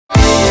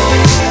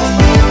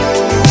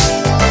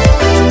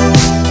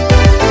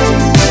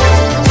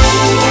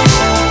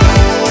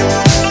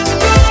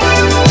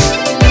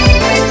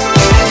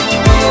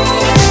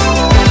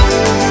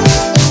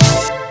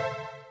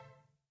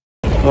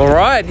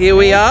right, here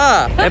we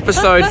are.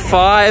 Episode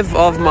 5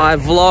 of my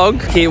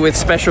vlog, here with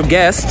special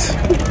guest,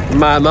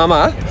 my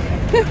mama.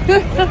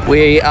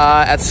 We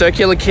are at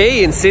Circular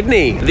Quay in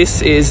Sydney.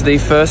 This is the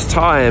first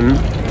time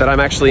that I'm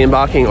actually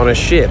embarking on a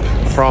ship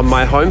from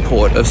my home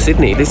port of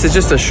Sydney. This is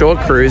just a short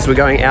cruise. We're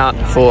going out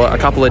for a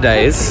couple of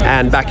days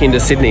and back into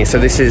Sydney. So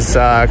this is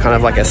kind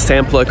of like a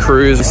sampler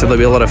cruise. So there'll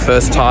be a lot of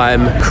first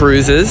time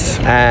cruises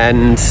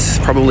and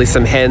probably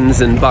some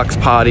hens and bucks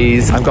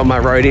parties. I've got my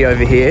roadie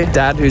over here,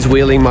 Dad, who's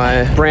wheeling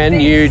my brand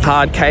new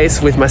hard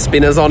case with my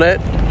spinners on it.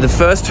 The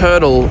first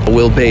hurdle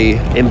will be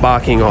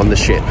embarking on the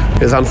ship,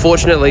 because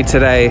unfortunately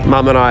today,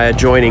 Mum and I are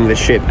joining the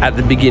ship at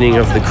the beginning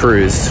of the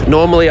cruise.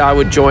 Normally I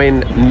would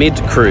join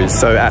mid-cruise,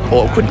 so at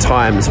awkward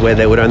times where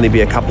there would only be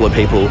a couple of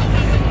people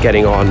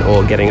getting on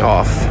or getting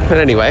off. But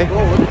anyway,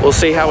 we'll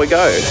see how we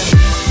go.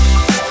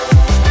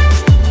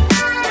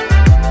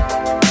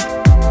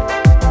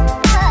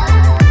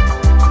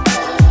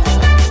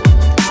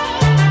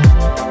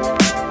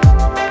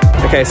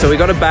 Okay, so we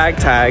got a bag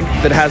tag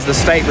that has the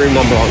stateroom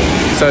number on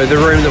it. So the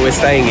room that we're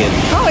staying in.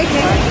 Oh,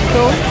 okay,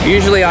 cool.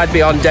 Usually I'd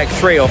be on deck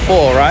 3 or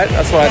 4, right?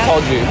 That's what I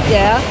told you.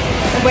 Yeah.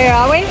 Where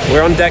are we?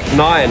 We're on deck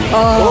 9.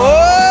 Oh.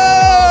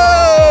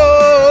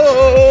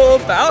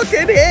 Whoa!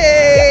 Balcony!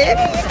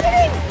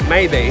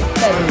 Maybe.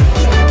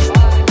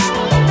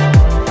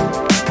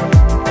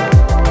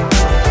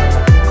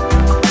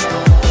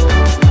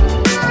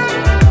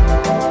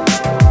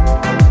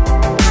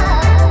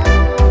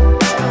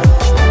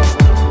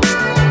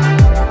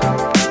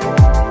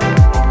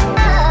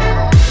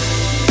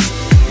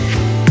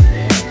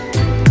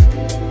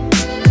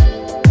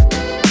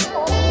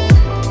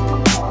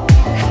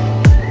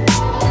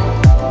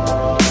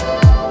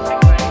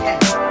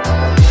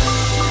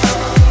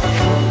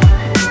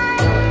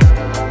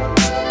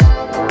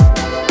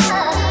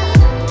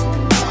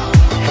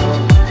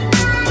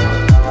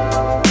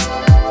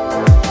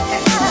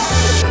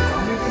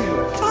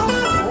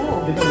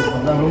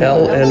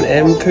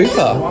 L&M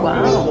Cooper.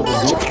 Wow.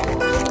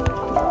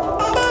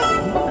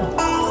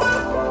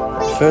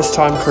 First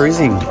time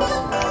cruising.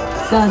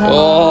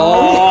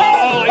 Oh,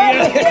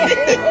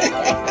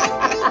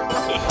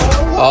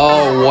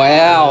 oh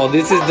wow,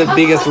 this is the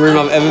biggest room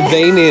I've ever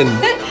been in.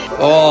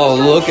 Oh,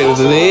 look at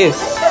this.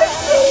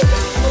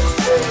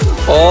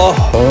 Oh,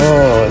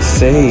 let's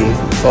see.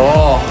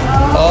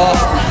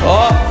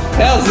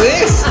 How's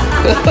this?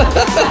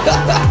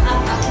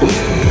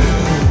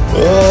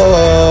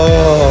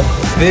 Oh,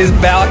 this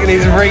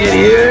balcony's freaking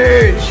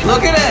huge.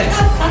 Look at it.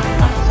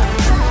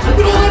 Look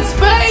at all that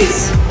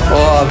space.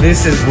 Oh,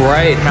 this is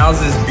great. How's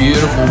this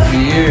beautiful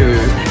view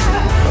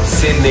of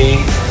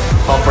Sydney,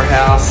 Opera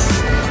House,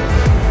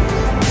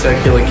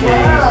 Circular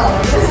Quay.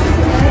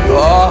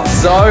 Oh,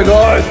 so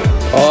good.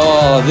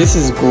 Oh, this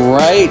is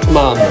great,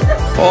 Mum.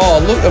 Oh,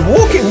 look, a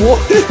walk-in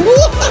wardrobe.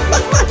 What?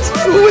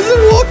 It was a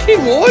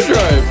walk-in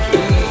wardrobe.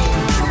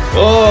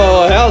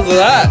 Oh, how's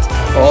that?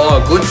 Oh,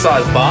 good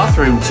sized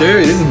bathroom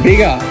too. This is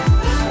bigger.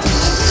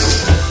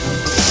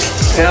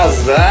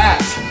 How's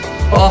that?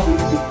 Oh,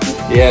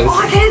 yeah.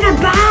 I've had a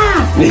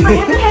bath. I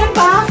haven't had a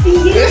bath for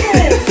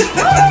years.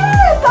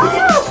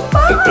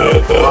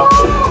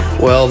 Bath.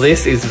 Well,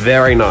 this is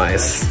very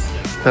nice.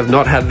 I've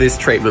not had this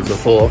treatment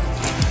before.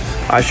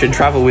 I should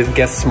travel with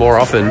guests more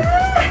often.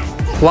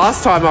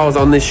 Last time I was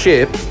on this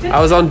ship, I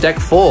was on deck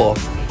 4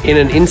 in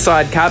an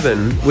inside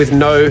cabin with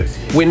no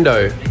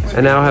window.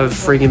 And now I have a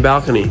freaking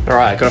balcony. All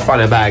right, gotta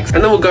find our bags.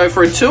 And then we'll go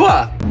for a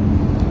tour.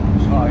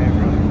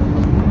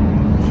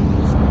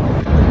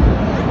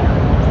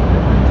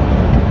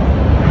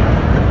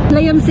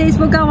 Liam says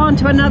we'll go on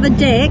to another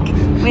deck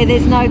where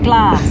there's no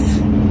glass.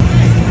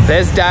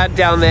 There's Dad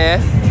down there.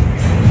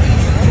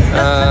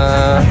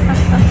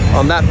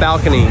 On that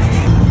balcony.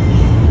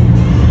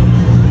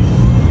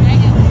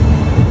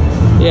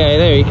 Yeah,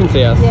 there, you can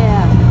see us.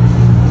 Yeah.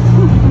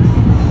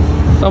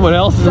 Someone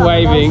else is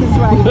waving.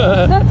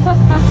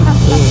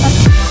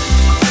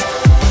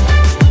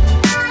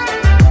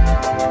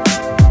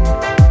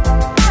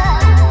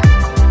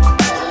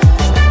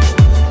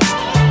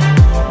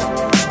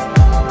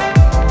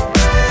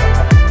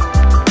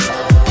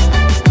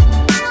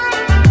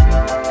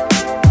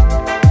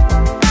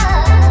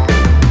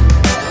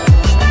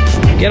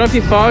 Get off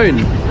your phone.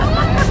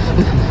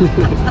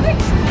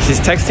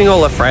 She's texting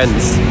all her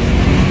friends.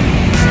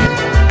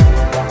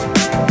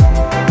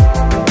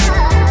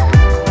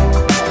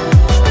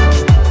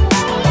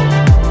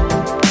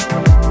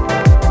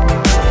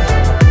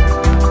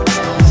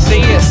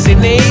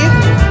 Sydney.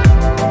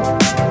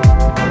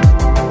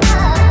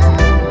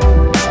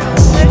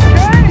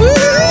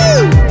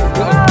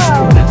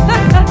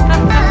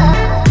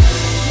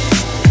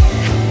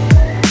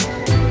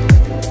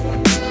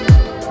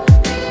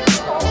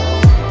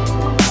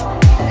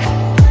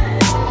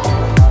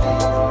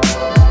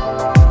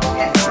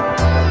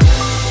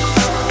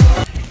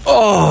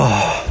 Oh.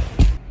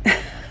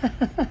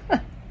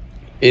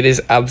 It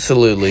is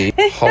absolutely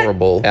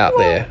horrible out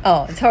there.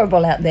 Oh, it's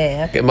horrible out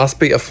there. It must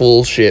be a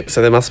full ship,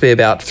 so there must be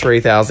about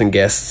 3,000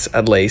 guests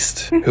at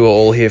least who are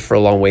all here for a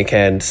long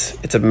weekend.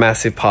 It's a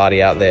massive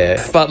party out there.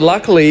 But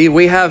luckily,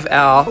 we have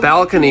our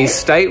balcony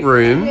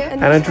stateroom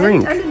and a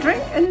drink. And a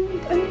drink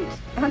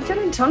and gin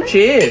and tonic.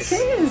 Cheers.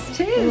 Cheers.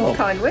 Cheers. Oh,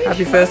 kind wish.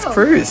 happy first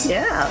cruise.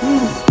 Yeah.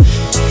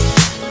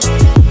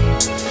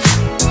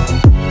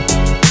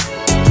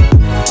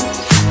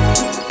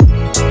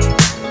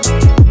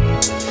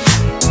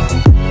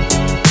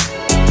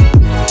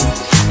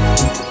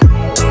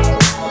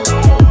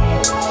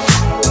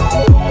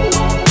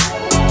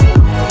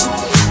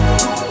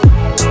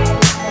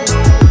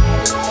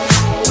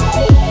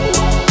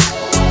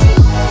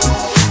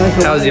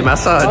 How was your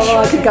massage? Oh,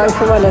 I could go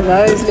for one of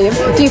those,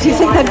 Liam. Do you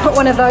think they'd put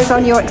one of those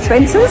on your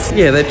expenses?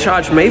 Yeah, they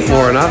charged me for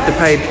it, and I have to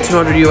pay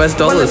 $200 US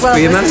for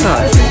your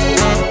massage.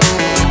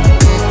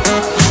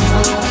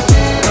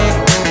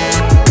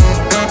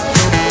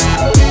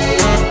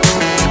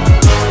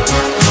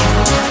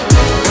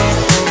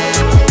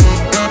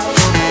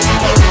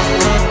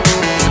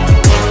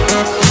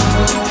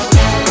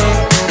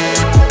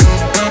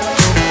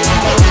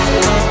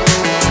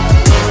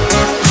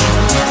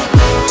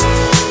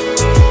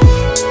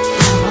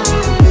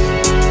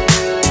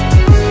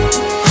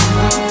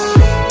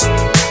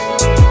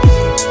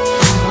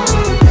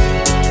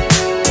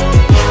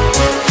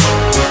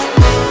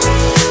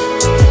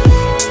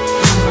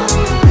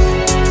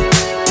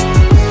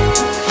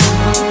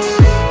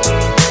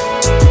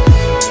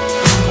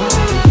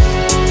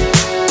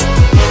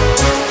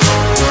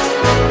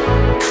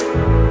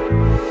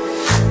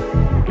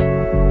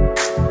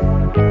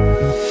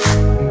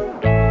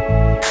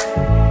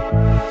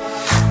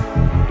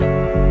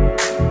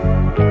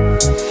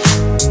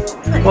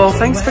 Well,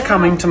 thanks for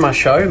coming to my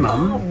show,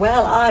 Mum. Oh,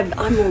 well,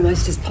 I'm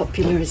almost as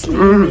popular as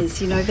Liam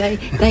is. You know,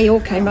 they all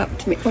came up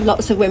to me. Well,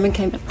 lots of women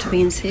came up to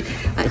me and said,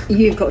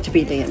 "You've got to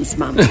be Liam's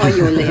mum. Oh,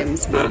 you're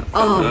Liam's mum.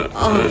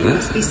 Oh, you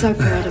must be so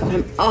proud of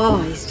him.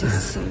 Oh, he's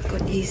just so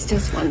good. He's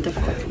just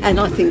wonderful." And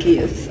I think he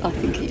is. I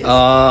think he is.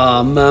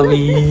 Oh,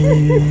 Mummy.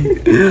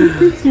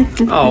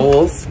 Oh,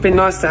 well, it's been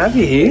nice to have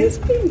you here. It's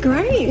been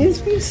great. It's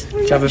been so much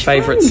Do you have a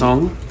favourite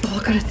song? Oh,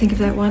 I've got to think of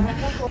that one.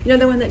 You know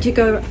the one that you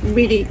go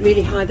really,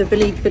 really high, the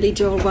Billy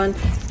Joel one?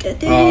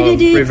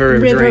 River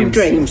of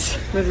Dreams.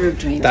 River of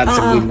Dreams. That's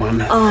a good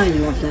one. Oh, I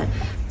love that.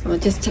 Oh,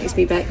 it just takes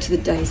me back to the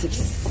days of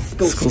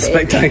School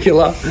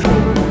Spectacular.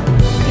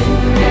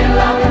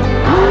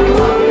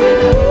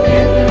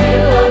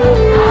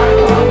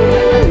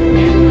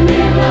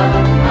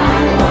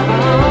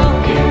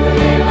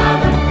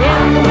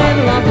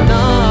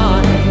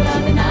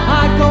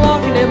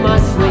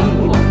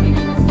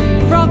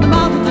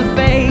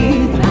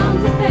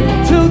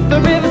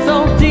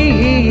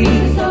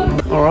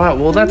 Alright,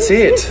 well that's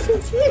it.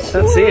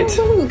 That's it.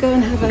 Well, we'll go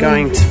and have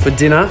Going for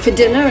dinner. For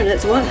dinner, and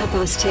it's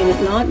 10:30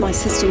 at night. My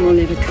sister will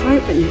never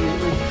cope,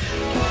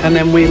 And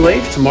then we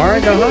leave tomorrow,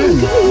 go home.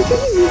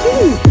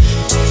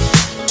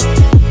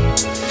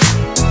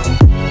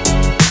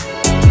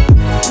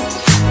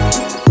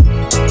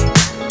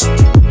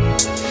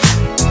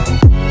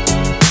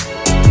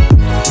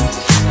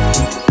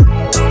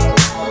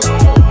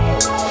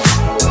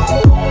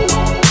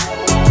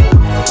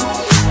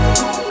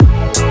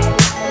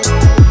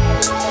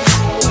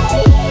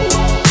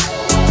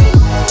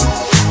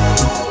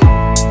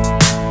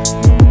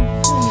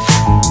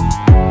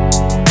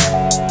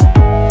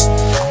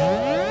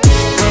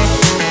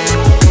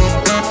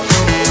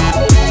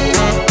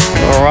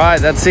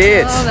 That's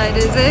it. Oh, that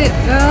is it.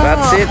 Oh.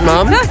 That's it,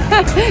 Mum.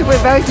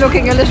 We're both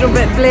looking a little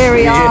bit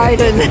bleary-eyed.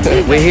 Yeah.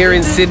 And we're here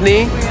in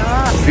Sydney. We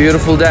are.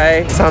 Beautiful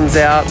day. Sun's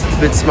out. It's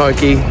a bit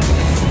smoky.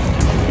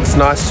 It's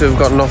nice to have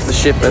gotten off the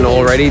ship and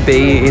already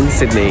be in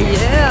Sydney.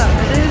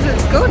 Yeah, it is.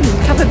 It's good.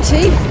 A cup of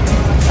tea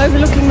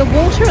overlooking the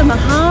water and the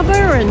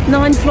harbour and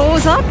 9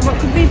 floors up. What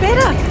could be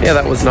better? Yeah,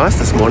 that was nice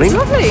this morning. It's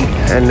lovely.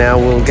 And now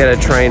we'll get a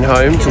train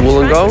home to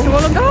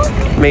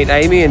Wollongong. Meet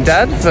Amy and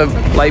Dad for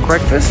late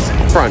breakfast.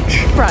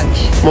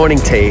 Brunch. Morning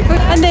tea.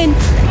 And then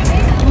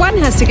one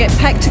has to get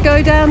packed to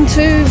go down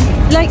to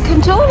Lake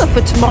Contola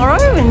for tomorrow,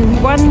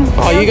 and one...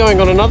 Oh, you're going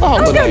on another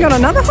holiday? I'm going on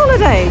another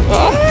holiday.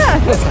 Oh. Yeah,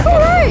 that's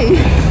cool,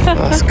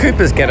 eh? Us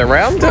Coopers get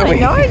around, don't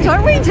we? I know,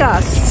 don't we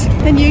just?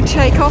 And you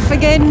take off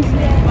again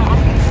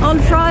on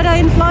Friday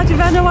and fly to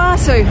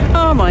Vanuatu.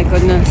 Oh my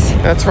goodness.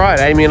 That's right.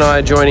 Amy and I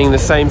are joining the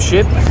same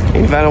ship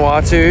in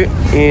Vanuatu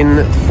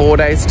in 4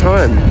 days'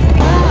 time.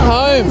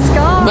 Home.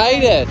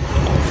 Made it.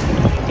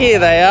 Here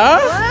they are.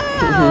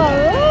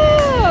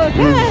 Wow.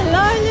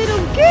 Hello,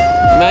 little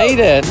girl. Made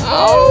it.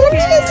 Oh,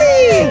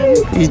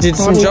 Jesse. You did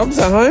some jobs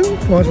at home?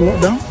 Quite a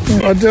lot done.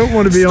 I don't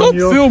want to be on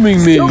your...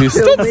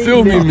 Stop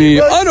filming me.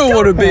 I don't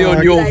want to be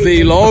on your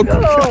vlog.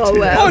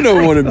 I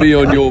don't want to be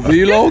on your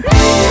vlog.